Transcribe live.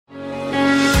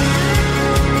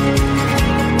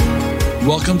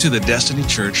Welcome to the Destiny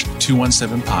Church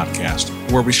 217 podcast,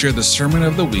 where we share the sermon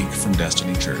of the week from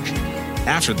Destiny Church.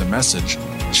 After the message,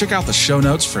 check out the show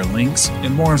notes for links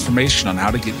and more information on how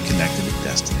to get connected with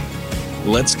Destiny.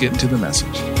 Let's get into the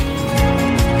message.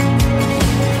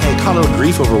 Hey, caught a little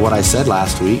grief over what I said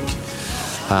last week.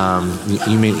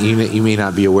 You may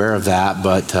not be aware of that,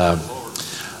 but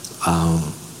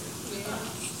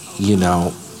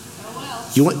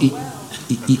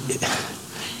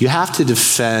you have to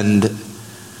defend.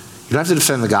 You don't have to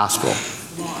defend the gospel.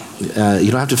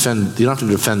 You don't have to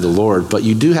defend the Lord, but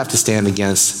you do have to stand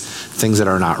against things that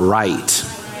are not right.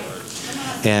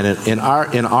 And in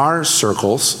our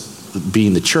circles,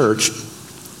 being the church,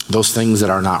 those things that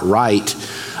are not right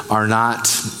are not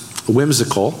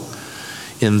whimsical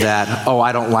in that,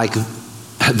 I don't like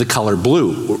the color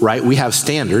blue, right? We have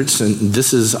standards, and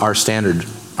this is our standard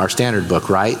book,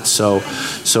 right? So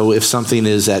if something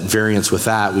is at variance with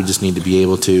that, we just need to be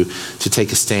able to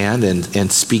take a stand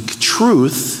and speak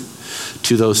truth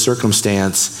to those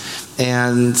circumstances.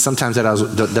 And sometimes that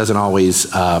doesn't always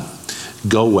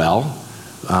go well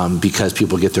because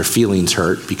people get their feelings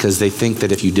hurt because they think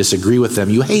that if you disagree with them,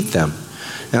 you hate them.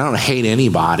 And I don't hate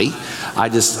anybody.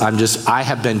 I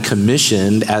have been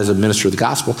commissioned as a minister of the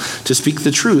gospel to speak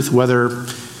the truth, whether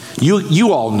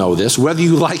you all know this, whether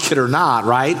you like it or not,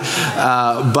 right?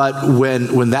 But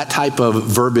when that type of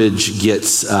verbiage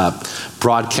gets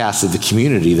broadcast to the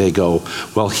community, they go,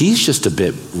 well, he's just a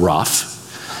bit rough.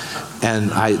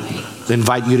 And I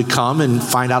invite you to come and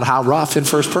find out how rough in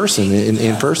first person,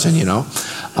 in person,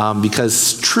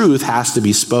 because truth has to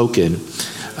be spoken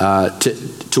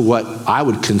to what I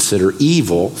would consider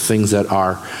evil, things that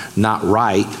are not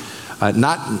right,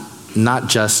 not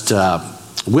just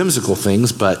whimsical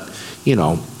things, but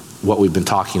what we've been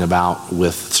talking about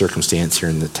with circumstance here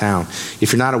in the town.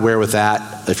 If you're not aware with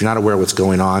that, if you're not aware what's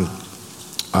going on,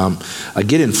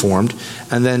 get informed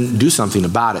and then do something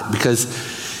about it, because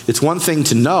it's one thing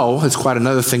to know, it's quite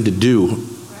another thing to do,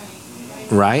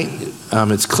 right?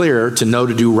 It's clear to know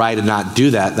to do right and not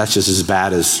do that. That's just as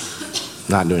bad as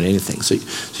not doing anything. So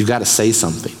you've got to say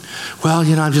something. Well,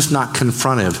 I'm just not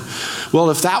confrontive. Well,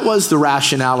 if that was the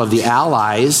rationale of the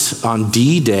Allies on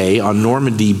D-Day on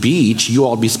Normandy Beach, you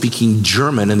all be speaking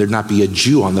German and there'd not be a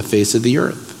Jew on the face of the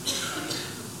earth.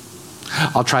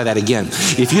 I'll try that again.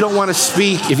 If you don't want to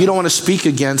speak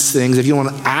against things, if you don't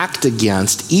want to act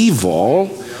against evil,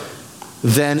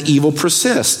 then evil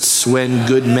persists when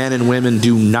good men and women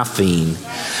do nothing.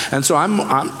 And so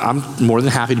I'm more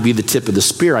than happy to be the tip of the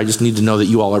spear. I just need to know that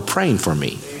you all are praying for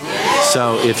me.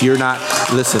 So if you're not,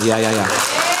 listen, yeah.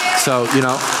 So,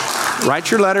 write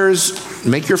your letters,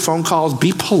 make your phone calls,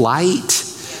 be polite,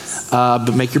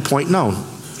 but make your point known.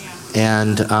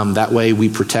 And that way we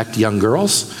protect young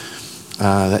girls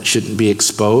that shouldn't be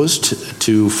exposed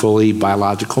to fully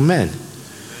biological men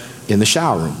in the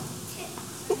shower room.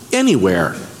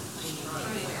 Anywhere.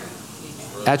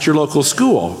 At your local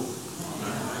school.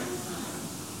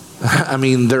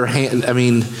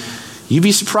 You'd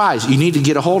be surprised. You need to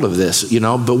get a hold of this,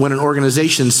 But when an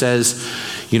organization says,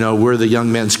 we're the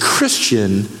Young Men's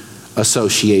Christian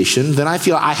Association, then I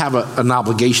feel I have an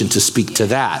obligation to speak to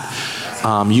that.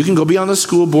 You can go be on the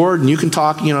school board and you can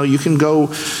talk, you can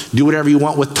go do whatever you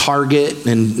want with Target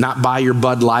and not buy your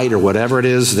Bud Light or whatever it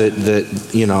is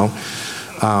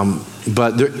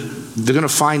but they're going to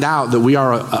find out that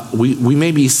we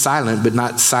may be silent, but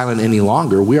not silent any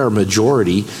longer. We are a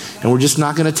majority, and we're just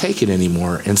not going to take it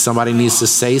anymore. And somebody needs to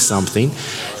say something,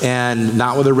 and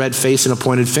not with a red face and a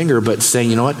pointed finger, but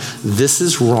saying, this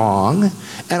is wrong,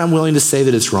 and I'm willing to say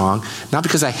that it's wrong, not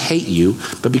because I hate you,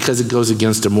 but because it goes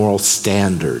against a moral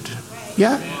standard.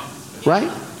 Yeah? Right?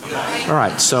 All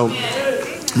right, so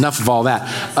enough of all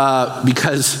that.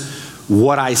 Because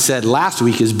what I said last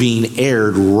week is being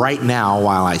aired right now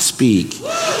while I speak.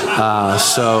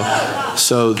 So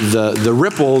the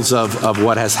ripples of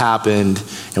what has happened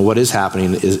and what is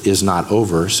happening is not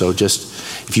over. So just,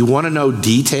 if you want to know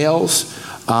details,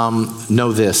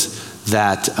 know this,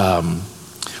 that,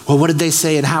 what did they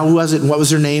say and how was it and what was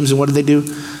their names and what did they do?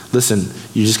 Listen,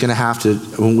 you're just going to have to,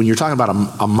 when you're talking about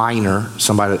a minor,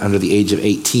 somebody under the age of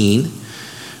 18,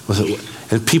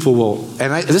 and people will,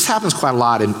 this happens quite a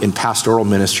lot in pastoral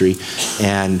ministry.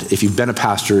 And if you've been a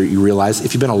pastor, you realize.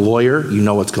 If you've been a lawyer, you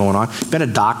know what's going on. If you've been a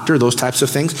doctor, those types of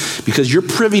things, because you're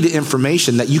privy to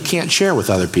information that you can't share with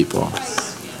other people.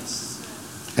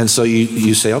 And so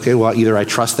you say, okay, well, either I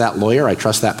trust that lawyer, I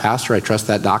trust that pastor, I trust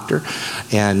that doctor.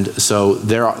 And so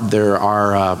there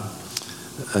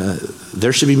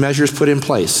should be measures put in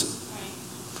place.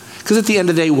 Because at the end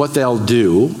of the day, what they'll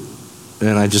do,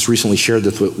 and I just recently shared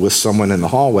this with someone in the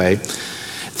hallway,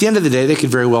 at the end of the day, they could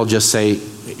very well just say,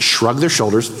 shrug their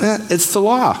shoulders, it's the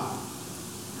law,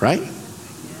 right?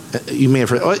 You may have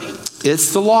heard,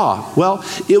 it's the law. Well,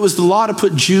 it was the law to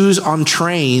put Jews on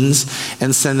trains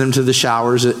and send them to the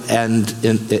showers and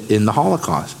in the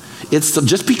Holocaust.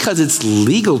 Just because it's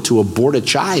legal to abort a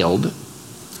child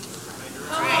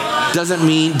doesn't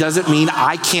mean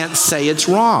I can't say it's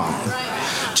wrong.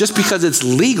 Just because it's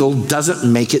legal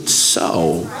doesn't make it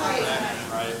so.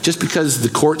 Just because the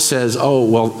court says, oh,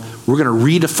 well, we're going to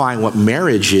redefine what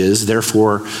marriage is,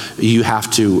 therefore you have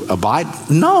to abide.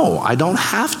 No, I don't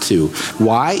have to.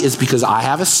 Why? It's because I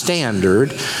have a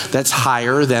standard that's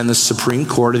higher than the Supreme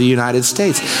Court of the United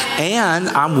States. And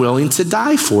I'm willing to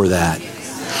die for that.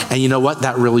 And you know what?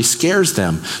 That really scares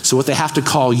them. So what they have to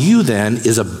call you then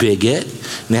is a bigot.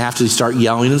 And they have to start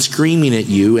yelling and screaming at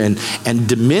you and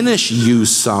diminish you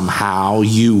somehow.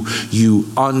 You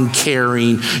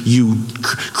uncaring.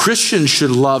 Christians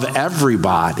should love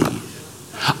everybody.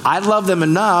 I love them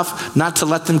enough not to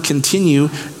let them continue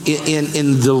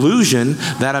in delusion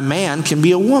that a man can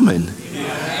be a woman.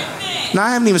 Now,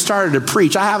 I haven't even started to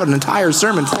preach. I have an entire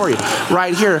sermon for you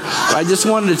right here. I just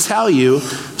wanted to tell you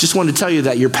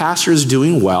that your pastor is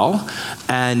doing well,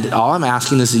 and all I'm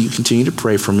asking is that you continue to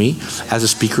pray for me as a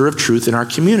speaker of truth in our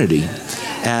community,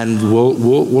 and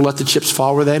we'll let the chips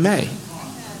fall where they may.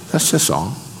 That's just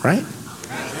all, right?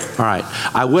 All right.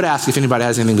 I would ask if anybody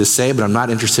has anything to say, but I'm not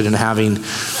interested in having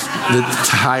the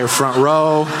entire front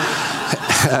row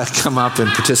come up and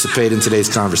participate in today's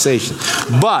conversation.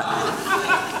 But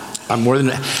I'm more than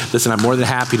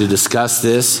happy to discuss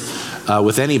this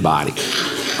with anybody.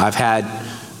 I've had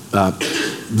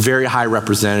very high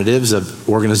representatives of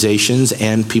organizations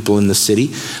and people in the city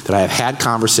that I have had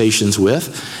conversations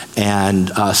with, and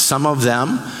some of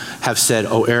them have said,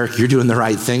 oh, Eric, you're doing the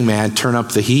right thing, man. Turn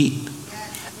up the heat.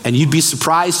 And you'd be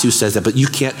surprised who says that, but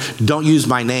don't use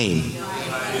my name.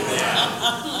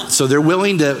 So they're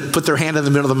willing to put their hand in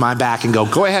the middle of my back and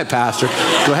go ahead, Pastor.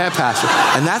 Go ahead, Pastor.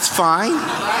 And that's fine.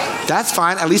 That's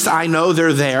fine. At least I know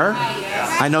they're there.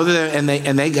 I know that, and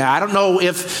they. I don't know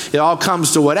if it all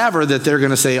comes to whatever that they're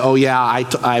going to say, oh yeah,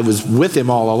 I was with him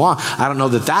all along. I don't know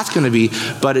that that's going to be,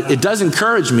 but it does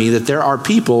encourage me that there are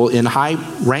people in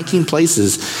high-ranking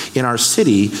places in our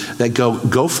city that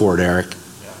go for it, Eric.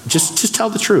 Just tell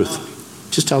the truth.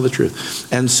 Just tell the truth.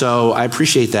 And so I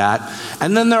appreciate that.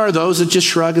 And then there are those that just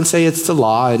shrug and say it's the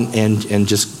law and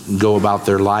just go about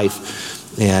their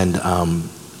life. And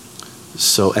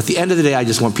so at the end of the day, I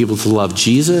just want people to love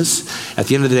Jesus. At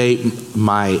the end of the day,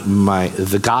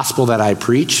 the gospel that I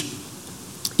preach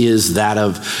is that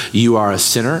of you are a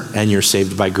sinner and you're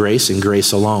saved by grace and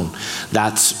grace alone.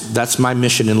 That's my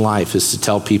mission in life, is to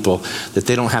tell people that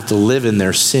they don't have to live in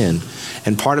their sin.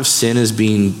 And part of sin is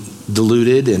being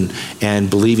deluded and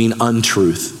believing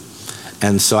untruth.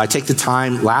 And so I take the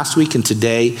time last week and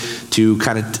today to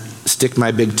kind of stick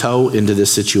my big toe into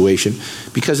this situation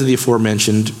because of the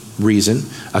aforementioned reason,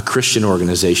 a Christian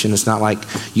organization. It's not like,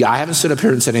 I haven't stood up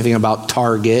here and said anything about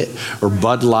Target or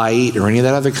Bud Light or any of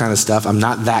that other kind of stuff. I'm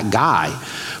not that guy.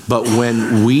 But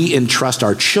when we entrust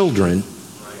our children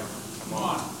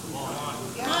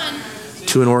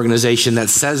to an organization that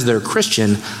says they're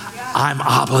Christian, I'm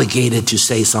obligated to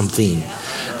say something.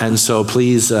 And so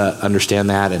please understand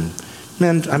that. And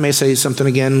I may say something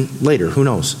again later. Who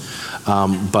knows?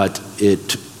 But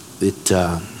it's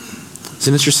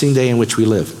an interesting day in which we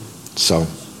live. So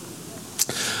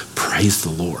praise the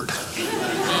Lord.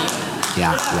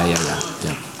 Yeah.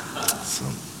 So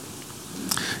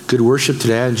good worship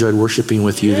today. I enjoyed worshiping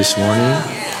with you this morning.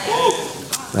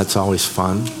 That's always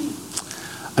fun.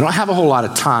 I don't have a whole lot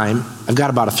of time. I've got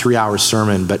about a 3-hour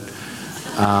sermon, but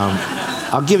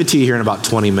I'll give it to you here in about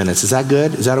 20 minutes. Is that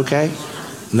good? Is that okay?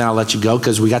 And then I'll let you go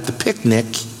because we got the picnic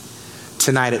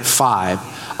tonight at 5.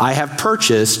 I have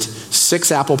purchased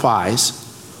 6 apple pies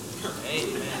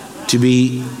to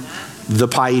be the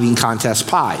pie eating contest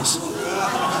pies.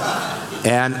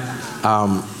 And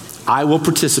I will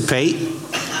participate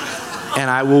and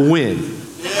I will win.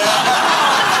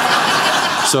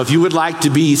 So if you would like to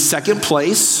be second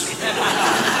place,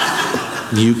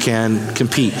 you can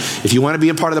compete. If you want to be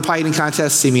a part of the pie eating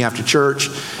contest, see me after church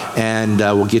and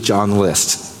we'll get you on the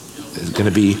list. It's going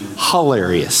to be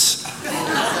hilarious.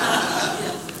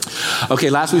 Okay,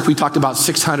 last week we talked about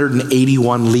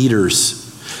 681 liters.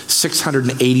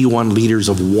 681 liters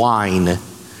of wine.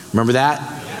 Remember that?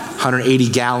 180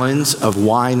 gallons of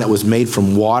wine that was made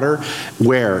from water.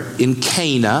 Where? In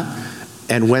Cana.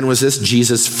 And when was this?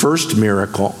 Jesus' first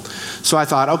miracle. So I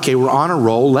thought, okay, we're on a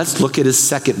roll. Let's look at his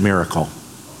second miracle.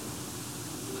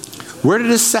 Where did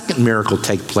his second miracle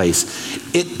take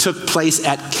place? It took place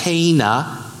at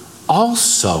Cana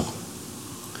also.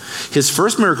 His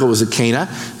first miracle was at Cana.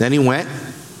 Then he went,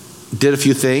 did a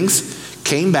few things,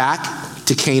 came back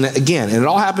to Cana again. And it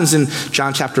all happens in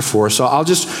John chapter 4. So I'll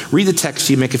just read the text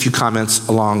to you, make a few comments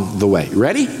along the way.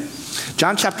 Ready?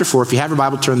 John chapter 4. If you have your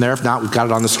Bible, turn there. If not, we've got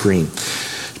it on the screen.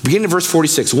 Beginning of verse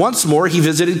 46. Once more, he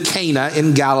visited Cana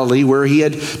in Galilee, where he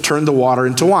had turned the water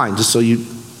into wine, just so you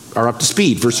are up to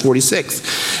speed. Verse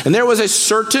 46. And there was a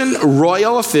certain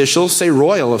royal official, say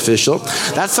royal official.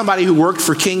 That's somebody who worked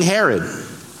for King Herod.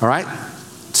 All right?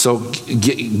 So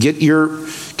get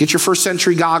your first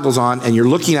century goggles on, and you're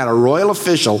looking at a royal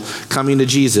official coming to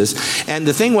Jesus. And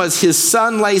the thing was, his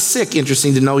son lay sick.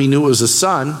 Interesting to know he knew it was a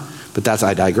son, but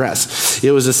I digress.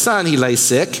 It was a son, he lay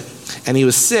sick. And he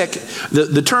was sick.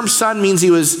 The term son means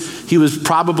he was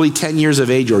probably 10 years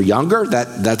of age or younger.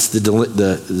 That's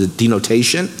the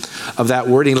denotation of that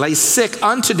word. He lay sick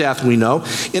unto death, we know,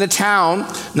 in a town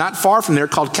not far from there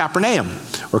called Capernaum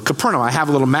or Capernaum. I have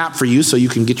a little map for you so you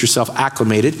can get yourself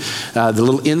acclimated. The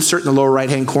little insert in the lower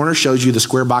right-hand corner shows you the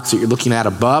square box that you're looking at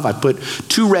above. I put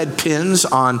 2 red pins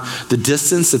on the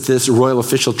distance that this royal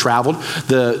official traveled.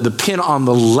 The pin on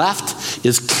the left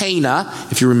is Cana,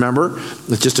 if you remember.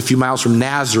 It's just a few miles from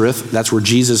Nazareth. That's where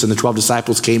Jesus and the 12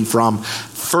 disciples came from.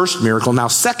 First miracle. Now,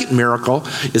 second miracle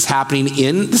is happening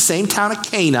in the same town of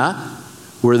Cana,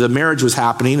 where the marriage was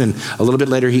happening, and a little bit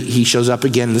later he shows up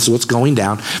again, and this is what's going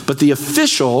down. But the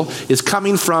official is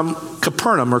coming from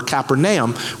Capernaum or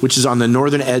Capernaum, which is on the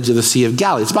northern edge of the Sea of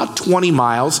Galilee. It's about 20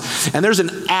 miles, and there's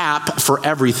an app for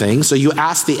everything. So you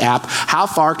ask the app, how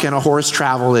far can a horse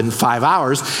travel in 5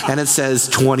 hours? And it says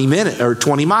 20 minutes or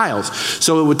 20 miles.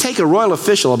 So it would take a royal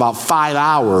official about 5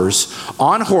 hours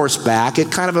on horseback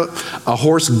at kind of a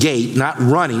horse gait, not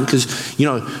running, because, you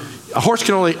know, a horse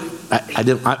can only...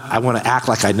 I want to act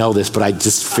like I know this, but I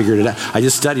just figured it out. I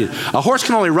just studied it. A horse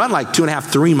can only run like 2.5,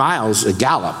 3 miles a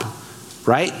gallop,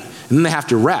 right? And then they have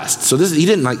to rest. So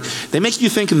they make you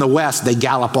think in the West they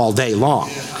gallop all day long.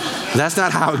 That's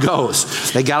not how it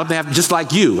goes. They gallop, just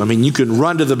like you. I mean, you can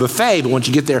run to the buffet, but once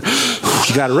you get there,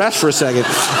 you got to rest for a second.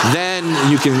 Then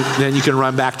you can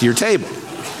run back to your table.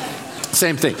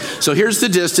 Same thing. So here's the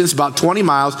distance, about 20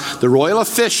 miles. The royal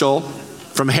official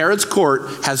from Herod's court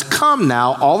has come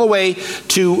now all the way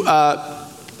to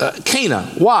Cana.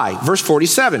 Why? Verse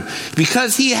 47.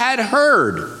 Because he had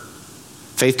heard.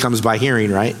 Faith comes by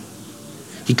hearing, right?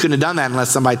 He couldn't have done that unless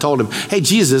somebody told him, hey,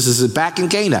 Jesus is back in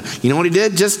Cana. You know what he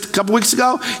did just a couple weeks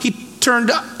ago? He turned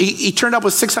up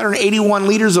with 681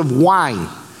 liters of wine.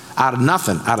 Out of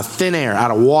nothing, out of thin air,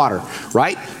 out of water,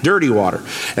 right? Dirty water.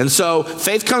 And so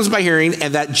faith comes by hearing,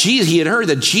 and that he had heard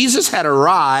that Jesus had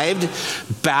arrived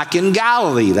back in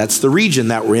Galilee. That's the region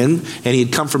that we're in. And he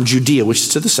had come from Judea, which is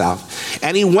to the south.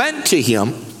 And he went to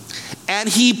him, and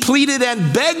he pleaded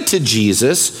and begged to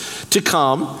Jesus to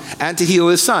come and to heal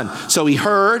his son. So he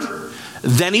heard,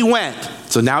 then he went.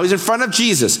 So now he's in front of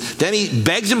Jesus. Then he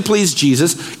begs and pleads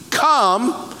Jesus,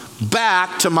 come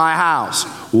back to my house.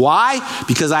 Why?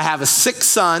 Because I have a sick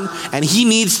son and he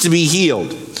needs to be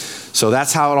healed. So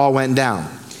that's how it all went down.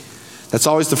 That's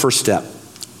always the first step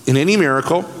in any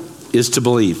miracle, is to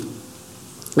believe.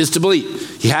 Is to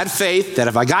believe. He had faith that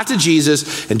if I got to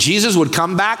Jesus and Jesus would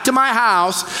come back to my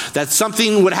house, that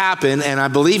something would happen, and I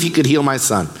believe he could heal my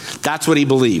son. That's what he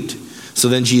believed. So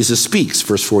then Jesus speaks,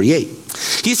 verse 48.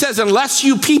 He says, unless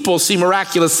you people see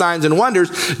miraculous signs and wonders,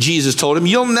 Jesus told him,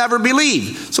 you'll never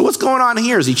believe. So what's going on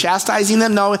here? Is he chastising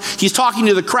them? No, he's talking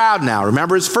to the crowd now.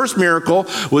 Remember, his first miracle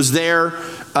was there.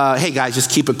 Hey guys, just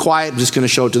keep it quiet. I'm just going to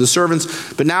show it to the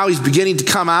servants. But now he's beginning to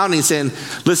come out and he's saying,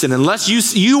 listen, unless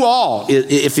you all,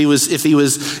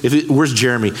 where's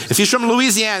Jeremy? If he's from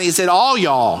Louisiana, he said, all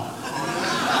y'all,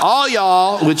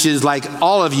 which is like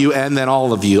all of you and then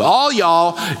all of you. All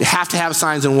y'all have to have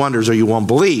signs and wonders or you won't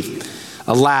believe.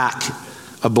 A lack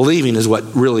of believing is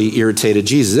what really irritated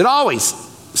Jesus. It always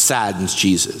saddens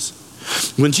Jesus.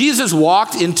 When Jesus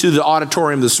walked into the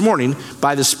auditorium this morning,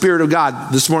 by the Spirit of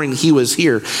God, this morning he was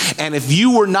here. And if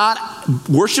you were not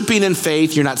worshiping in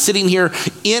faith, you're not sitting here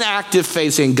in active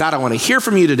faith saying, God, I want to hear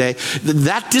from you today,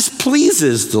 that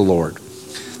displeases the Lord.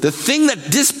 The thing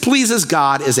that displeases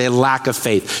God is a lack of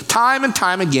faith. Time and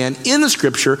time again in the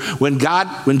scripture, when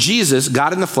Jesus,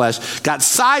 God in the flesh, got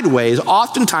sideways,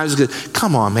 oftentimes it's good.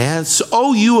 Come on, man.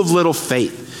 So you of little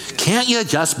faith. Can't you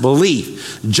just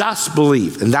believe? Just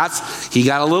believe. And he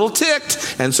got a little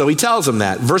ticked, and so he tells him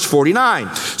that. Verse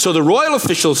 49. So the royal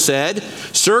official said,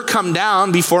 sir, come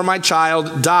down before my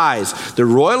child dies. The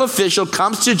royal official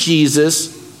comes to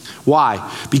Jesus.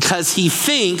 Why? Because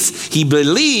he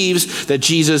believes that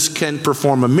Jesus can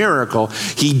perform a miracle.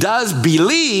 He does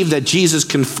believe that Jesus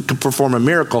can perform a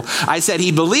miracle. I said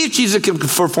he believes Jesus can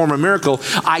perform a miracle.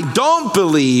 I don't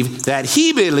believe that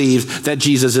he believes that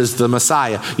Jesus is the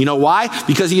Messiah. You know why?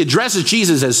 Because he addresses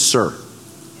Jesus as sir.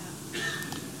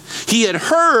 He had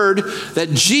heard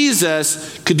that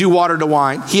Jesus could do water to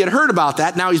wine. He had heard about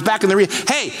that. Now he's back in the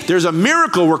hey, there's a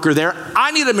miracle worker there.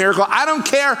 I need a miracle. I don't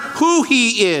care who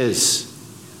he is.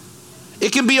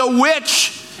 It can be a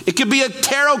witch. It could be a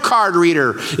tarot card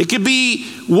reader. It could be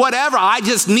whatever. I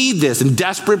just need this. And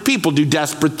desperate people do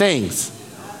desperate things.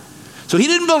 So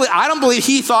I don't believe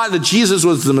he thought that Jesus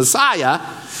was the Messiah.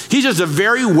 He's just a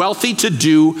very wealthy,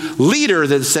 to-do leader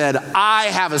that said, I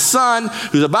have a son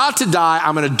who's about to die.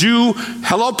 I'm going to do,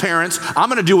 hello parents, I'm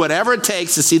going to do whatever it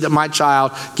takes to see that my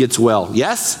child gets well.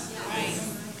 Yes?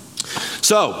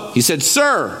 So he said,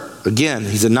 sir, again,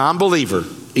 he's a non-believer.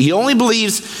 He only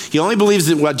believes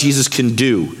in what Jesus can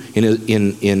do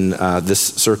in this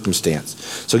circumstance.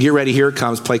 So get ready, here it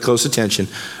comes, pay close attention.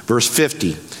 Verse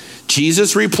 50,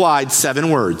 Jesus replied 7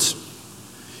 words.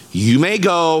 You may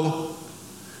go.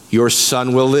 Your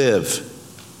son will live.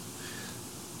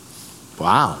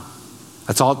 Wow.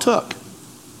 That's all it took.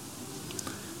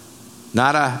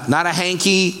 Not a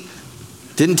hanky.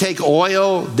 Didn't take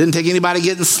oil. Didn't take anybody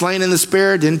getting slain in the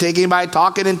spirit. Didn't take anybody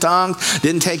talking in tongues.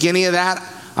 Didn't take any of that.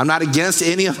 I'm not against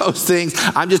any of those things.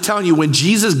 I'm just telling you, when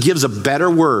Jesus gives a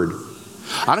better word,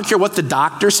 I don't care what the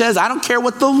doctor says. I don't care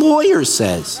what the lawyer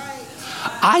says.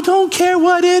 I don't care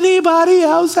what anybody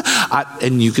else says.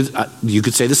 And you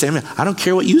could say the same thing. I don't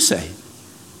care what you say.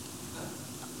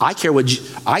 I care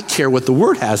what the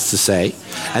word has to say,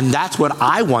 and that's what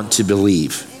I want to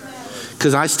believe,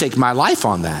 because I stake my life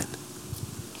on that.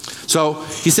 So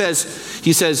he says,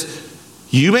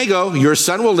 you may go, your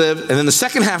son will live. And then the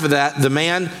second half of that, the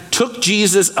man took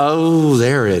Jesus. Oh,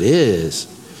 there it is.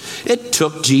 He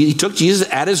took Jesus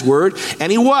at his word,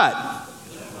 and he what?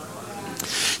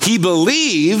 He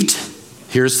believed,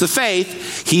 here's the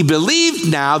faith, he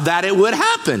believed now that it would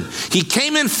happen. He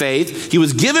came in faith, he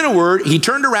was given a word, he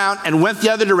turned around and went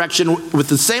the other direction with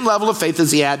the same level of faith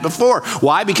as he had before.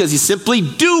 Why? Because he's simply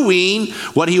doing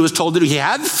what he was told to do. He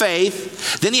had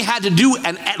faith, then he had to do,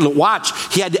 and watch,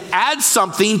 he had to add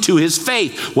something to his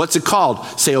faith. What's it called?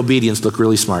 Say obedience, look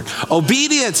really smart.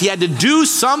 Obedience, he had to do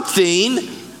something,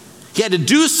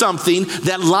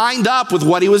 that lined up with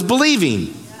what he was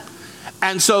believing.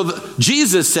 And so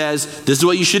Jesus says, this is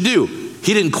what you should do.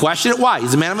 He didn't question it. Why?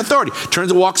 He's a man of authority.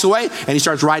 Turns and walks away, and he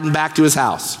starts riding back to his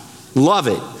house. Love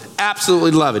it.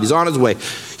 Absolutely love it. He's on his way.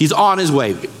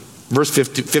 Verse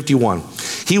 51.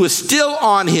 He was still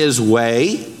on his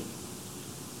way.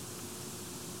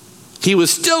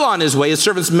 His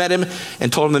servants met him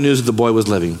and told him the news that the boy was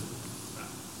living.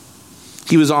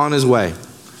 He was on his way.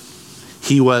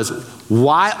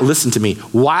 Listen to me,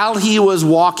 while he was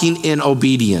walking in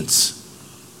obedience.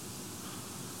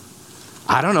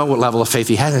 I don't know what level of faith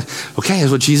he had. Okay,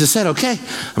 that's what Jesus said. Okay,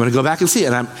 I'm going to go back and see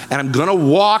it. And I'm going to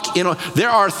walk in. There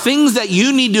are things that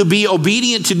you need to be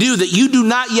obedient to do that you do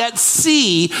not yet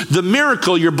see the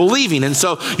miracle you're believing. And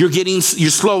so you're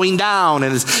slowing down,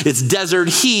 and it's desert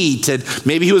heat. And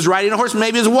maybe he was riding a horse,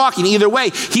 maybe he was walking. Either way,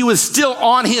 he was still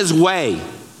on his way.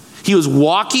 He was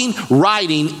walking,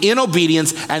 riding in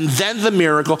obedience, and then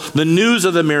the news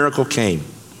of the miracle came.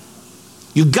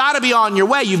 You've got to be on your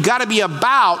way. You've got to be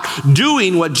about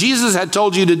doing what Jesus had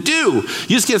told you to do. You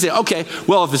just can't say, okay,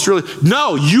 well, if it's really,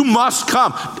 no, you must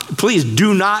come. Please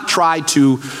do not try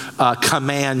to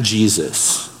command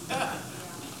Jesus.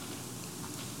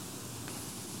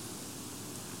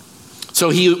 So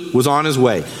he was on his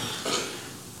way.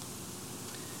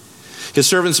 His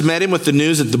servants met him with the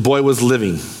news that the boy was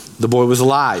living. The boy was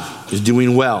alive. He was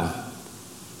doing well.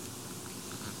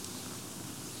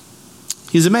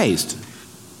 He's amazed.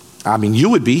 I mean, you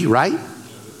would be, right?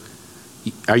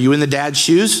 Are you in the dad's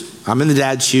shoes? I'm in the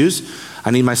dad's shoes.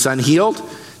 I need my son healed.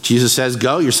 Jesus says,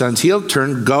 go, your son's healed.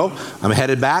 Go. I'm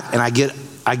headed back, and I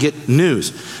get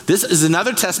news. This is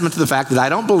another testament to the fact that I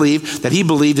don't believe that he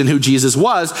believed in who Jesus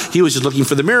was. He was just looking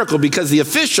for the miracle, because the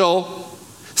official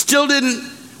still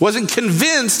wasn't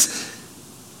convinced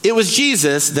it was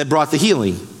Jesus that brought the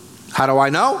healing. How do I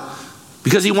know?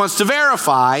 Because he wants to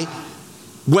verify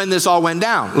when this all went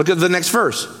down. Look at the next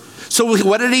verse. So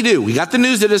what did he do? He got the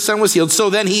news that his son was healed. So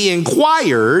then he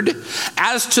inquired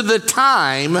as to the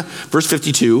time, verse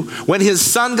 52, when his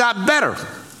son got better.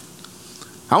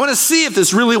 I want to see if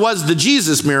this really was the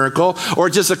Jesus miracle or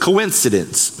just a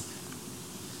coincidence.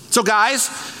 So guys,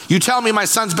 you tell me my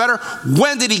son's better.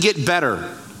 When did he get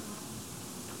better?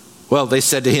 Well, they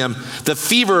said to him, the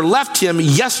fever left him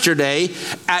yesterday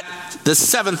at the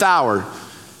 7th hour.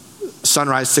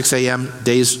 Sunrise, 6 a.m.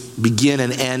 Days begin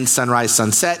and end sunrise,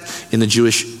 sunset in the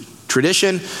Jewish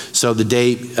tradition. So the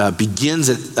day begins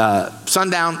at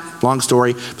sundown. Long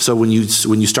story. So when you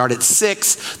start at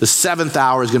 6, the 7th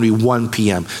hour is going to be 1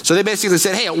 p.m. So they basically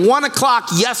said, hey, at 1 o'clock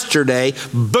yesterday,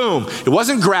 boom. It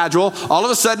wasn't gradual. All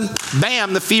of a sudden,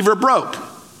 bam, the fever broke.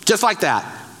 Just like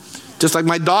that. Just like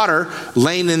my daughter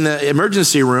laying in the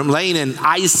emergency room, laying in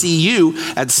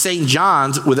ICU at St.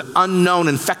 John's with an unknown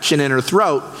infection in her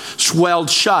throat, swelled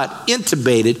shut,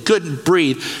 intubated, couldn't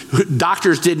breathe.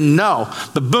 Doctors didn't know.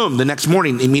 But boom, the next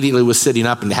morning immediately was sitting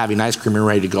up and having ice cream and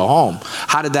ready to go home.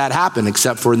 How did that happen?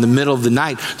 Except for in the middle of the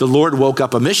night, the Lord woke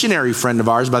up a missionary friend of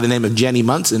ours by the name of Jenny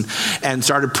Munson and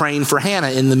started praying for Hannah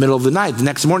in the middle of the night. The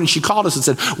next morning she called us and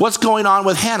said, what's going on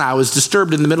with Hannah? I was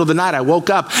disturbed in the middle of the night. I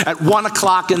woke up at 1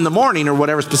 o'clock in the morning or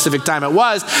whatever specific time it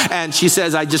was. And she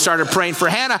says, I just started praying for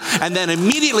Hannah. And then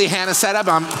immediately Hannah sat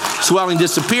up, swelling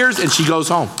disappears, and she goes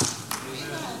home.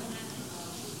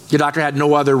 The doctor had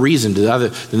no other reason than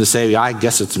to say, I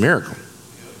guess it's a miracle.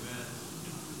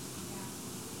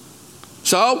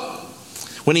 So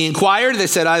when he inquired, they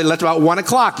said, I left about 1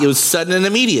 o'clock. It was sudden and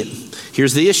immediate.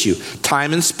 Here's the issue.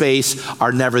 Time and space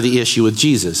are never the issue with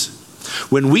Jesus.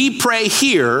 When we pray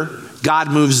here, God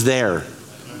moves there.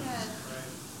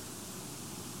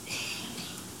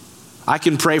 I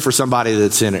can pray for somebody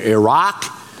that's in Iraq.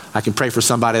 I can pray for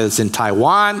somebody that's in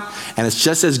Taiwan. And it's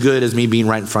just as good as me being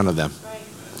right in front of them.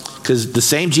 Because the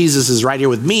same Jesus is right here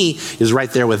with me is right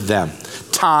there with them.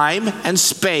 Time and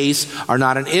space are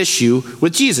not an issue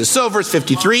with Jesus. So verse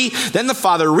 53, then the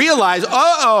father realized,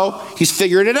 he's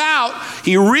figured it out.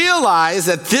 He realized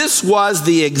that this was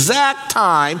the exact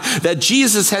time that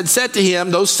Jesus had said to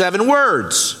him those 7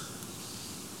 words.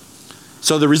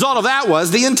 So the result of that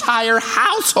was the entire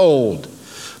household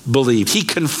believed. He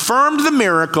confirmed the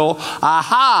miracle.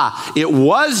 Aha, it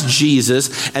was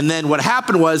Jesus. And then what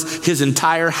happened was his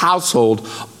entire household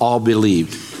all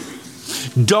believed.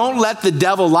 Don't let the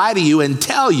devil lie to you and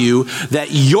tell you that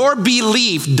your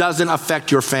belief doesn't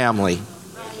affect your family.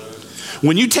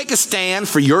 When you take a stand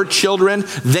for your children,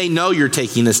 they know you're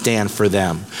taking a stand for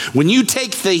them. When you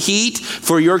take the heat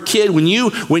for your kid,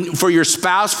 for your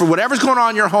spouse, for whatever's going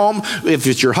on in your home, if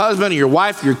it's your husband or your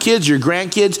wife, your kids, your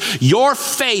grandkids, your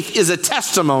faith is a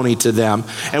testimony to them.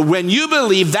 And when you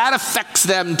believe, that affects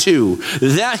them too.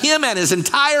 Him and his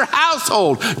entire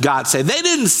household, God said. They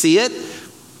didn't see it,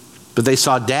 but they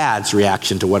saw Dad's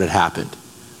reaction to what had happened.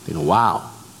 They go, wow,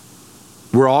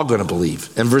 we're all going to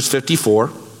believe. And verse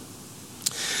 54,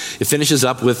 it finishes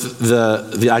up with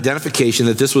the identification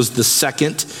that this was the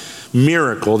second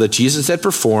miracle that Jesus had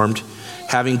performed,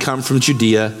 having come from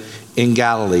Judea in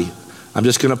Galilee. I'm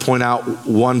just going to point out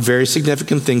one very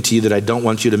significant thing to you that I don't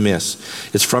want you to miss.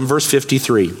 It's from verse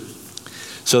 53.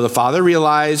 So the father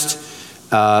realized,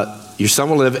 your son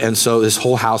will live, and so his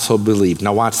whole household believed.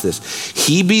 Now watch this.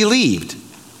 He believed.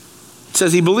 It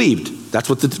says he believed. That's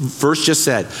what the verse just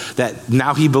said, that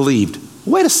now he believed.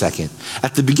 Wait a second.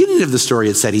 At the beginning of the story,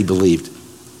 it said he believed.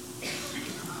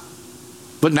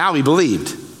 But now he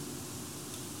believed.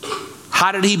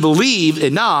 How did he believe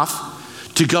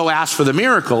enough to go ask for the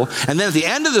miracle? And then at the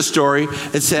end of the story,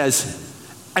 it says,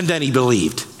 and then he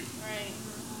believed.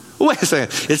 Right. Wait a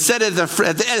second. It said at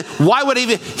the end, why would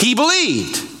he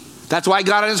believed? That's why he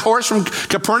got on his horse from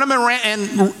Capernaum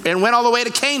and went all the way to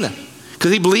Cana.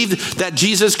 Because he believed that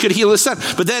Jesus could heal his son.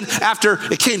 But then after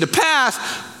it came to pass,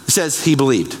 it says he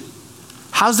believed.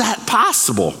 How's that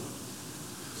possible?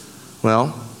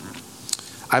 Well,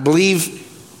 I believe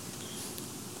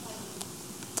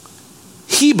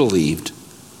he believed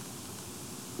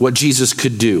what Jesus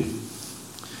could do.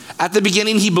 At the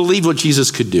beginning, he believed what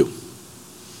Jesus could do.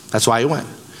 That's why he went.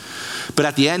 But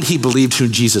at the end, he believed who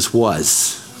Jesus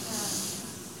was.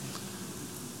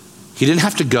 He didn't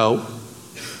have to go.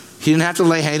 He didn't have to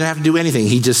lay hands. He didn't have to do anything.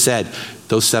 He just said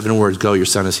those 7 words, go, your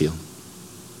son is healed.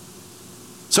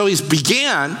 So he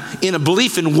began in a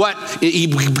belief in what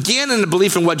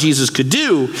Jesus could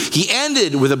do. He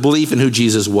ended with a belief in who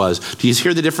Jesus was. Do you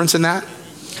hear the difference in that?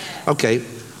 Okay.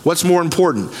 What's more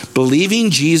important?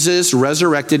 Believing Jesus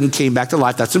resurrected and came back to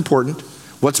life. That's important.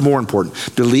 What's more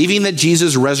important? Believing that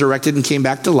Jesus resurrected and came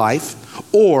back to life,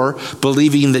 or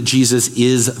believing that Jesus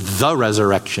is the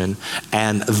resurrection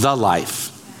and the life?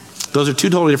 Those are 2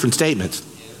 totally different statements.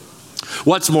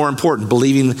 What's more important,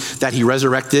 believing that he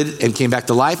resurrected and came back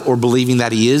to life, or believing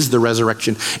that he is the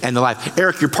resurrection and the life?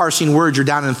 Eric, you're parsing words. You're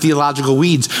down in theological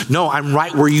weeds. No, I'm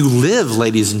right where you live,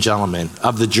 ladies and gentlemen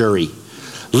of the jury.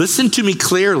 Listen to me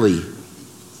clearly.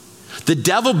 The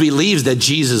devil believes that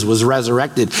Jesus was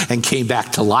resurrected and came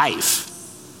back to life.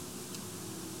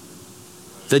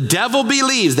 The devil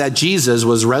believes that Jesus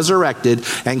was resurrected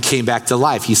and came back to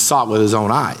life. He saw it with his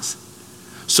own eyes.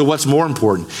 So what's more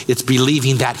important? It's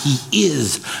believing that he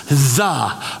is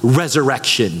the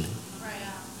resurrection.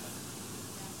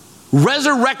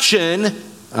 Resurrection,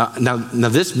 now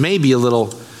this may be a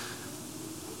little,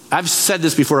 I've said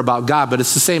this before about God, but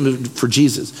it's the same for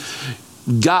Jesus.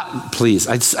 God, please,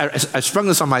 I sprung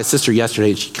this on my sister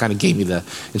yesterday, and she kind of gave me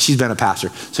and she's been a pastor,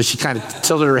 so she kind of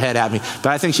tilted her head at me, but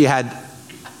I think she had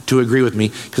to agree with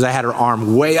me because I had her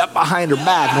arm way up behind her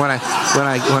back when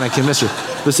I convinced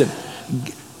her. Listen,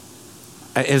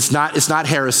 it's not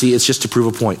heresy, it's just to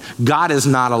prove a point. God is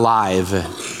not alive.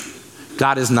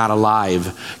 God is not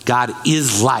alive. God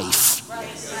is life.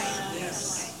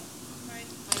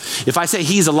 If I say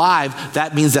he's alive,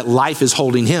 that means that life is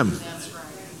holding him.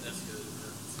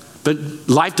 But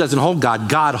life doesn't hold God.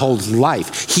 God holds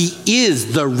life. He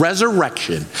is the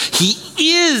resurrection. He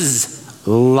is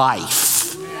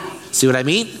life. See what I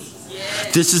mean?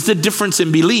 This is the difference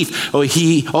in belief. You're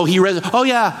going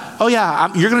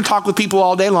to talk with people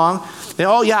all day long. And,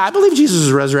 I believe Jesus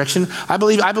is resurrection. I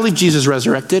believe Jesus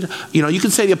resurrected. You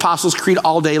can say the Apostles' Creed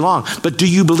all day long, but do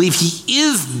you believe he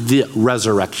is the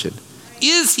resurrection?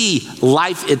 Is he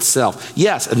life itself?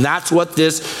 Yes, and that's what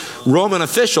this Roman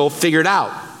official figured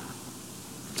out.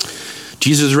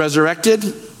 Jesus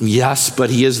resurrected? Yes, but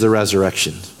he is the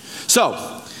resurrection.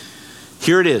 So,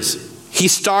 here it is. He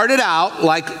started out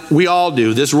like we all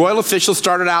do. This royal official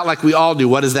started out like we all do.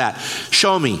 What is that?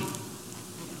 Show me.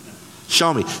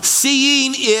 Show me.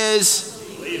 Seeing is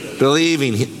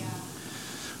believing.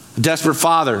 Desperate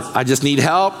father, I just need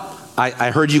help. I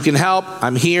heard you can help.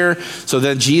 I'm here. So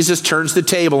then Jesus turns the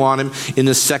table on him in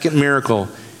the second miracle.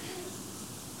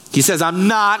 He says, I'm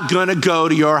not going to go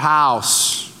to your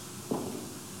house.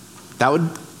 That would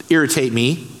irritate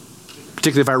me,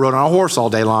 particularly if I rode on a horse all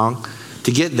day long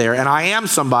to get there. And I am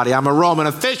somebody. I'm a Roman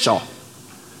official.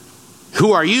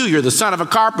 Who are you? You're the son of a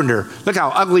carpenter. Look how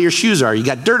ugly your shoes are. You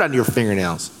got dirt on your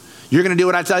fingernails. You're going to do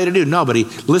what I tell you to do. No, but he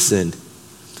listened.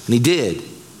 And he did.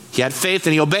 He had faith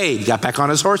and he obeyed. He got back on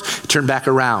his horse, turned back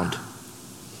around.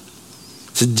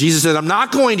 So Jesus said, I'm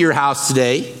not going to your house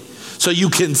today so you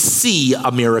can see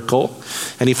a miracle.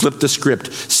 And he flipped the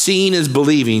script. Seeing is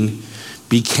believing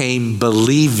became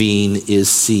believing is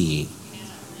seeing.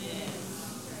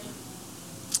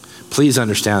 Please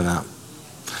understand that.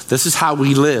 This is how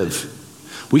we live.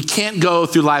 We can't go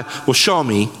through life, well, show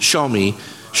me,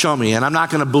 and I'm not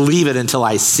going to believe it until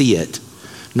I see it.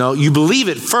 No, you believe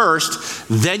it first,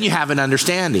 then you have an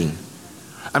understanding.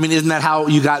 I mean, isn't that how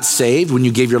you got saved when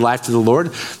you gave your life to the Lord?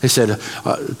 They said,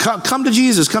 come to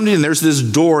Jesus, come to him. There's this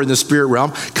door in the spirit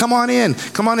realm. Come on in,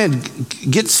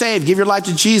 get saved, give your life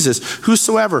to Jesus.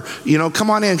 Whosoever, come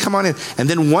on in. And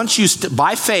then once you,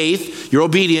 by faith, you're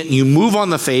obedient, and you move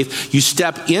on the faith, you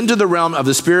step into the realm of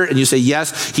the spirit and you say,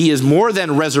 yes, he is more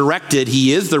than resurrected.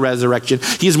 He is the resurrection.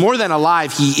 He is more than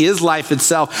alive. He is life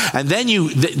itself. And then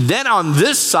then on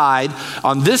this side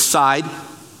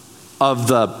of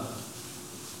the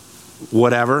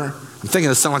whatever. I'm thinking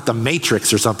of something like the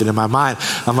Matrix or something in my mind.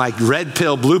 I'm like red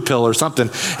pill, blue pill or something.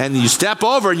 And you step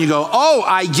over and you go, oh,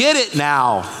 I get it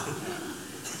now.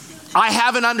 I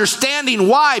have an understanding.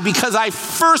 Why? Because I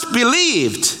first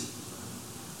believed.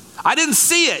 I didn't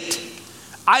see it.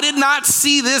 I did not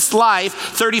see this life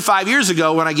 35 years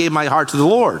ago when I gave my heart to the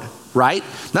Lord, right?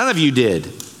 None of you did.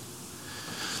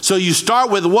 So you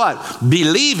start with what?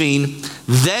 Believing,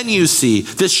 then you see.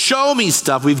 This show me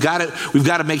stuff, we've got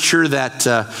to make sure that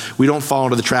we don't fall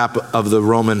into the trap of the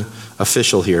Roman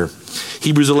official here.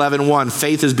 Hebrews 11:1,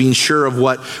 faith is being sure of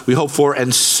what we hope for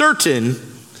and certain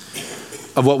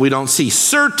of what we don't see.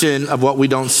 Certain of what we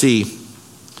don't see.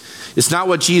 It's not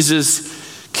what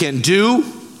Jesus can do.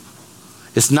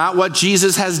 It's not what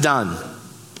Jesus has done.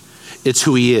 It's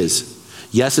who he is.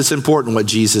 Yes, it's important what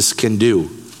Jesus can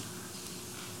do.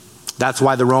 That's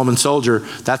why the Roman soldier,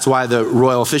 that's why the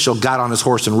royal official got on his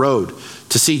horse and rode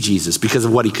to see Jesus, because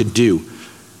of what he could do.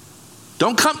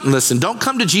 Don't come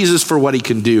to Jesus for what he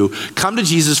can do. Come to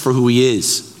Jesus for who he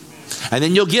is. And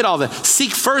then you'll get all that. Seek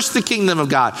first the kingdom of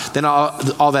God, then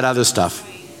all that other stuff.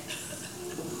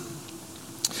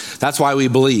 That's why we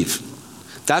believe.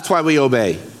 That's why we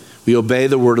obey. We obey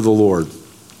the word of the Lord.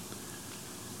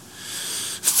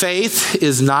 Faith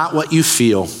is not what you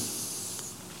feel.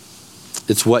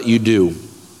 It's what you do.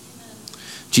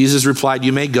 Jesus replied,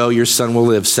 you may go, your son will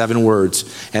live. 7 words.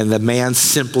 And the man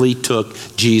simply took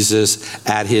Jesus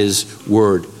at his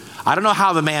word. I don't know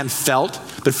how the man felt,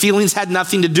 but feelings had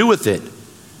nothing to do with it.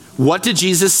 What did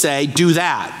Jesus say? Do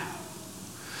that.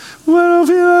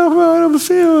 I don't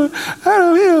feel.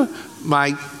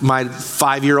 My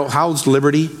 5-year-old, how old's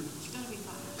Liberty?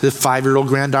 The 5-year-old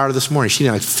granddaughter this morning. She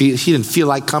didn't feel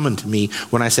like coming to me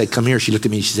when I said, come here. She looked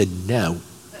at me and she said, no.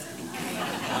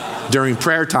 During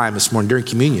prayer time this morning, during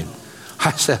communion.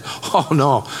 I said, oh,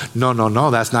 no,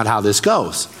 that's not how this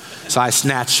goes. So I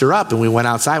snatched her up and we went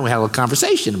outside and we had a little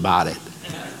conversation about it.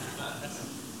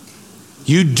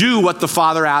 You do what the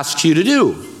Father asks you to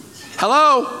do.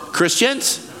 Hello,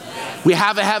 Christians. We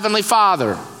have a Heavenly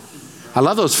Father. I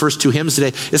love those first 2 hymns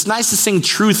today. It's nice to sing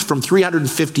truth from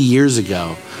 350 years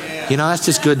ago. You know, that's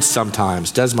just good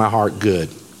sometimes. Does my heart good.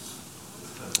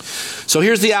 So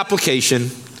here's the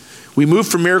application. We move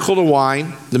from miracle to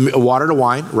wine, the water to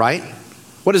wine, right?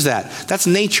 What is that? That's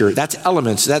nature. That's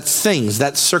elements. That's things.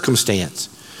 That's circumstance.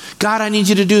 God, I need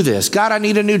you to do this. God, I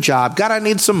need a new job. God, I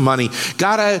need some money.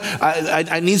 God,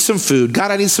 I need some food.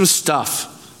 God, I need some stuff.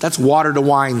 That's water to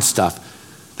wine stuff.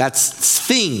 That's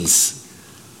things.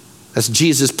 That's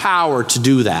Jesus' power to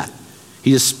do that.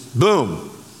 He just, boom,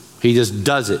 he just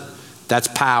does it. That's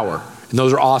power. And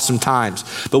those are awesome times.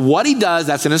 But what he does,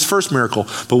 that's in his first miracle.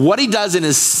 But what he does in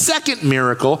his second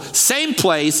miracle, same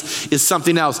place, is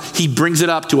something else. He brings it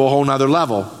up to a whole nother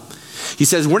level. He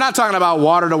says, we're not talking about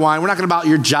water to wine. We're not talking about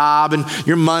your job and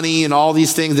your money and all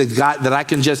these things that I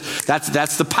can just,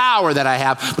 that's the power that I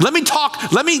have. But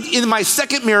in my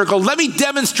second miracle, let me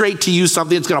demonstrate to you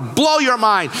something that's going to blow your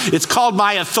mind. It's called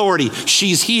my authority.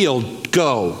 She's healed.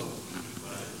 Go.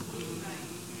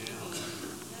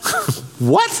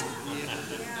 What?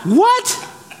 What?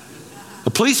 A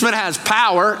policeman has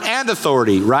power and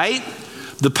authority, right?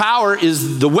 The power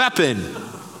is the weapon.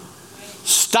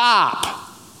 Stop.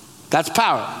 That's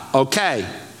power. Okay.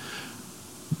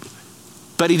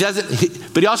 But he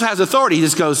also has authority. He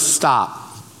just goes, stop.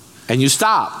 And you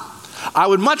stop. I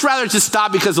would much rather just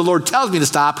stop because the Lord tells me to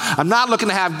stop. I'm not looking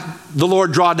to have the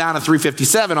Lord draw down a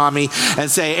 357 on me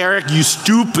and say, Eric, you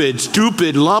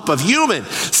stupid lump of human.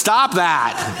 Stop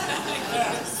that.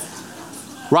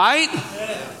 Right?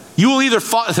 You will either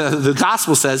fall, the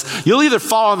gospel says, you'll either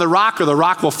fall on the rock or the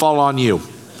rock will fall on you.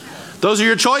 Those are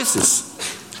your choices.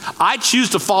 I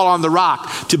choose to fall on the rock,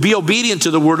 to be obedient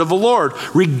to the word of the Lord.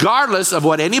 Regardless of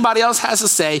what anybody else has to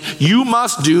say, you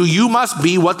must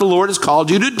be what the Lord has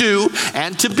called you to do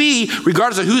and to be,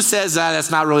 regardless of who says that's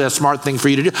not really a smart thing for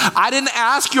you to do. I didn't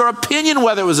ask your opinion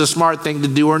whether it was a smart thing to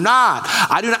do or not.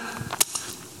 I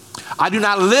do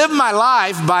not live my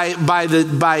life by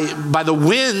the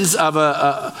winds of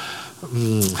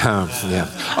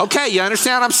yeah. Okay, you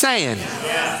understand what I'm saying?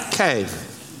 Okay.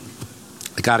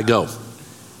 I got to go.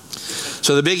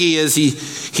 So the biggie is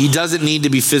he doesn't need to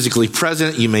be physically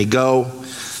present. You may go.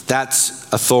 That's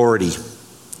authority.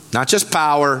 Not just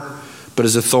power, but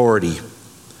his authority.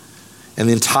 And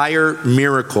the entire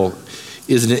miracle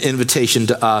is an invitation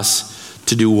to us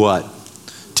to do what?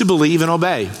 To believe and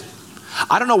obey.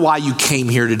 I don't know why you came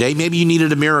here today. Maybe you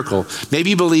needed a miracle. Maybe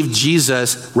you believe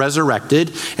Jesus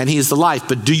resurrected and he is the life.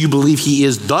 But do you believe he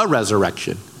is the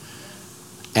resurrection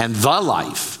and the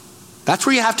life? That's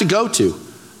where you have to go to,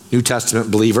 New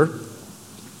Testament believer.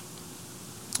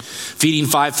 Feeding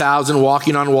 5,000,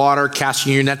 walking on water,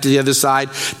 casting your net to the other side,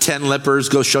 10 lepers,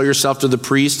 go show yourself to the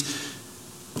priest.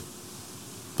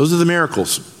 Those are the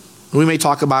miracles. We may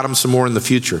talk about them some more in the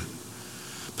future.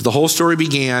 But the whole story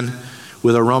began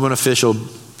with a Roman official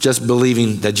just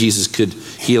believing that Jesus could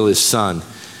heal his son.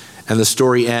 And the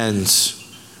story ends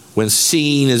when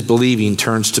seeing is believing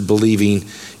turns to believing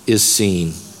is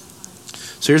seeing.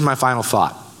 So here's my final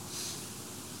thought.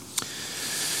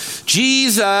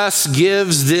 Jesus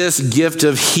gives this gift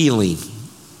of healing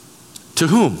to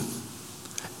whom?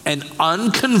 An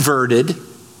unconverted,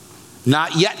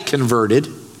 not yet converted,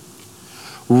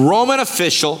 Roman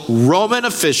official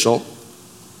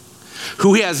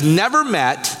who he has never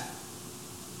met,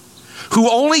 who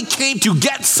only came to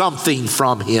get something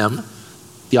from him,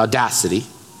 the audacity,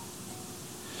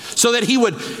 so that he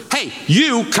would, hey,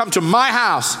 you come to my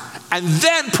house and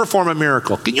then perform a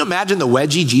miracle. Can you imagine the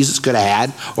wedgie Jesus could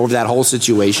have had over that whole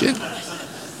situation?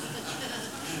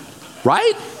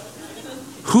 Right?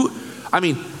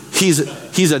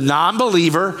 He's a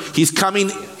non-believer. He's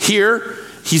coming here.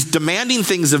 He's demanding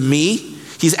things of me.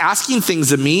 He's asking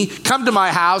things of me. Come to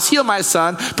my house, heal my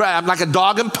son. I'm like a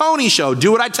dog and pony show.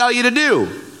 Do what I tell you to do.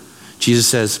 Jesus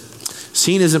says,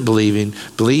 seeing isn't believing.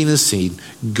 Believing is seeing.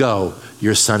 Go.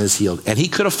 Your son is healed. And he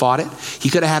could have fought it. He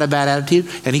could have had a bad attitude.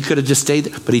 And he could have just stayed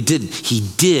there. But he didn't. He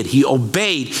did. He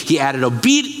obeyed. He added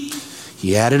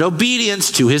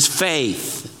obedience to his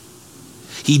faith.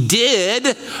 He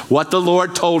did what the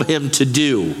Lord told him to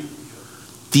do.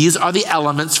 These are the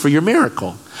elements for your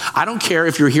miracle. I don't care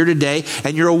if you're here today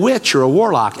and you're a witch or a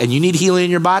warlock and you need healing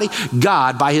in your body.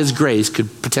 God, by his grace,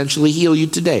 could potentially heal you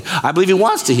today. I believe he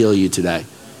wants to heal you today.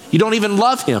 You don't even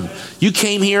love him. You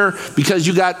came here because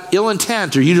you got ill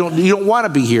intent, or you don't want to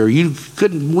be here. You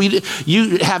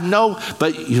have no,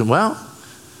 but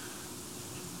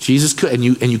Jesus could, and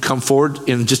you come forward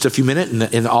in just a few minutes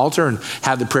in the altar and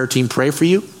have the prayer team pray for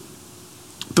you.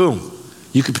 Boom.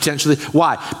 You could potentially,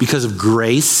 why? Because of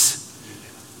grace,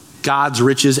 God's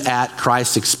riches at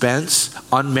Christ's expense,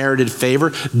 unmerited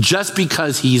favor, just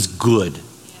because he's good.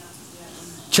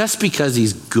 Just because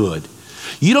he's good.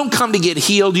 You don't come to get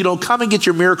healed. You don't come and get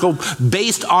your miracle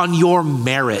based on your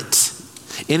merit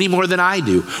any more than I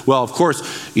do. Well, of course,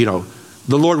 the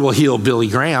Lord will heal Billy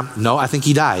Graham. No, I think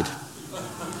he died.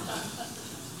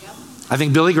 I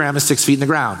think Billy Graham is 6 feet in the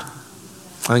ground.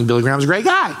 I think Billy Graham's a great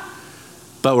guy.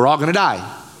 But we're all going to die.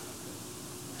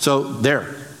 So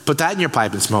there, put that in your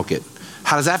pipe and smoke it.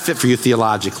 How does that fit for you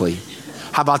theologically?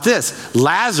 How about this?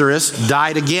 Lazarus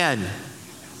died again.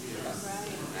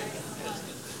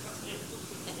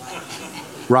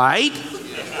 Right?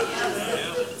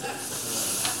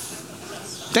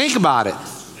 Think about it.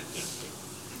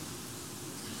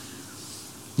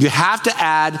 You have to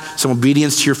add some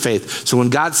obedience to your faith. So when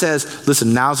God says,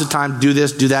 listen, now's the time, do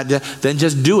this, do that, then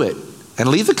just do it. And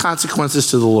leave the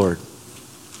consequences to the Lord.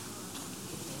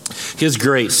 His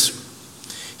grace.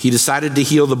 He decided to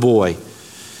heal the boy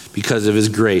because of his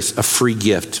grace, a free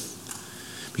gift.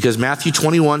 Because Matthew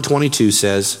 21:22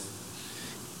 says,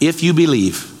 if you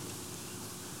believe,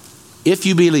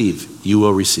 you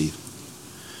will receive.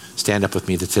 Stand up with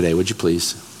me today, would you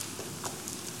please?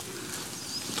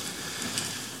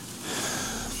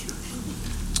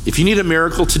 If you need a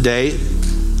miracle today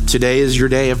is your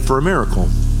day for a miracle.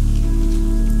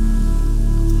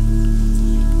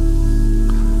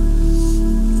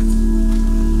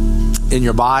 In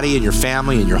your body, in your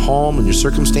family, in your home, in your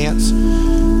circumstance.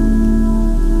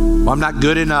 Well, I'm not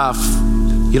good enough.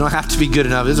 You don't have to be good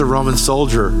enough. There's a Roman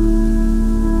soldier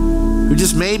who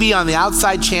just maybe on the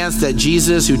outside chance that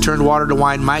Jesus, who turned water to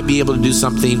wine, might be able to do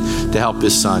something to help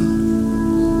his son.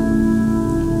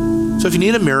 So if you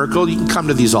need a miracle, you can come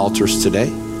to these altars today.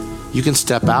 You can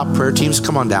step out. Prayer teams,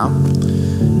 come on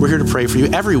down. We're here to pray for you.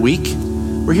 Every week,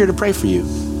 we're here to pray for you.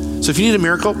 So if you need a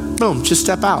miracle, boom, just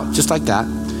step out, just like that.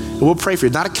 And we'll pray for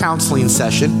you. Not a counseling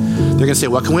session. They're going to say,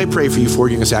 what can we pray for you for?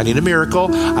 You're going to say, I need a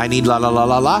miracle. I need la, la, la,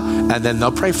 la, la. And then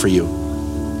they'll pray for you.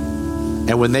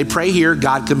 And when they pray here,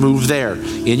 God can move there.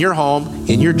 In your home,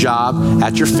 in your job,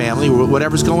 at your family,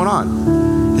 whatever's going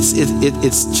on.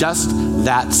 It's just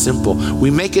that simple.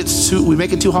 We make it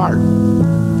too hard.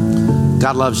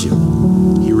 God loves you.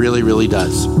 He really, really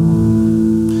does.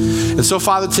 And so,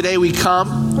 Father, today we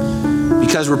come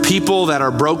because we're people that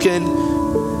are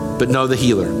broken but know the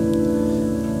healer.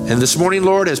 And this morning,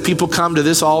 Lord, as people come to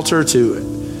this altar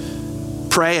to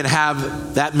pray and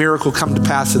have that miracle come to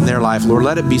pass in their life, Lord,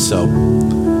 let it be so.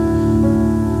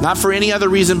 Not for any other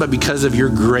reason, but because of your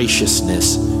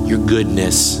graciousness, your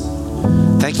goodness.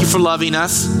 Thank you for loving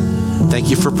us. Thank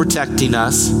you for protecting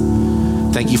us.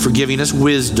 Thank you for giving us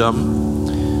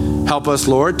wisdom. Help us,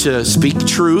 Lord, to speak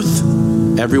truth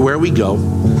everywhere we go,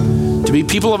 to be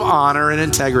people of honor and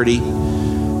integrity,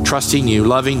 trusting you,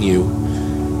 loving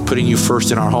you, putting you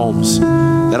first in our homes,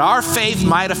 that our faith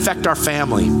might affect our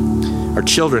family, our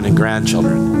children and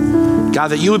grandchildren. God,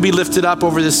 that you would be lifted up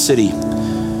over this city,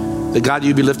 that God,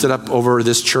 you'd be lifted up over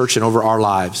this church and over our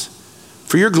lives.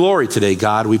 For your glory today,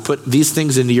 God, we put these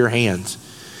things into your hands.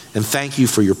 And thank you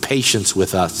for your patience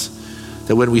with us,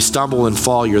 that when we stumble and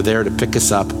fall, you're there to pick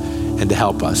us up and to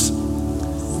help us.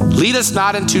 Lead us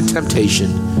not into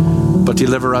temptation, but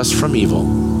deliver us from evil.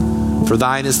 For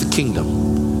thine is the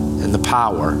kingdom and the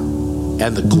power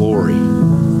and the glory.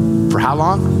 For how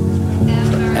long?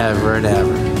 Forever and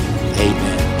ever.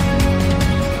 Amen.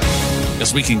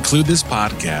 As we conclude this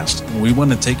podcast, we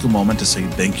want to take a moment to say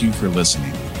thank you for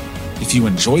listening. If you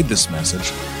enjoyed this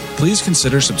message, please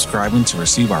consider subscribing to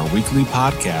receive our weekly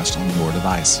podcast on your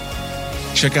device.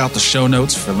 Check out the show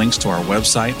notes for links to our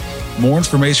website, more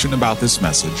information about this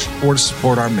message, or to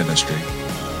support our ministry.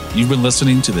 You've been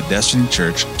listening to the Destiny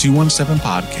Church 217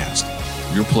 podcast,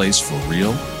 your place for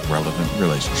real, relevant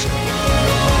relationship.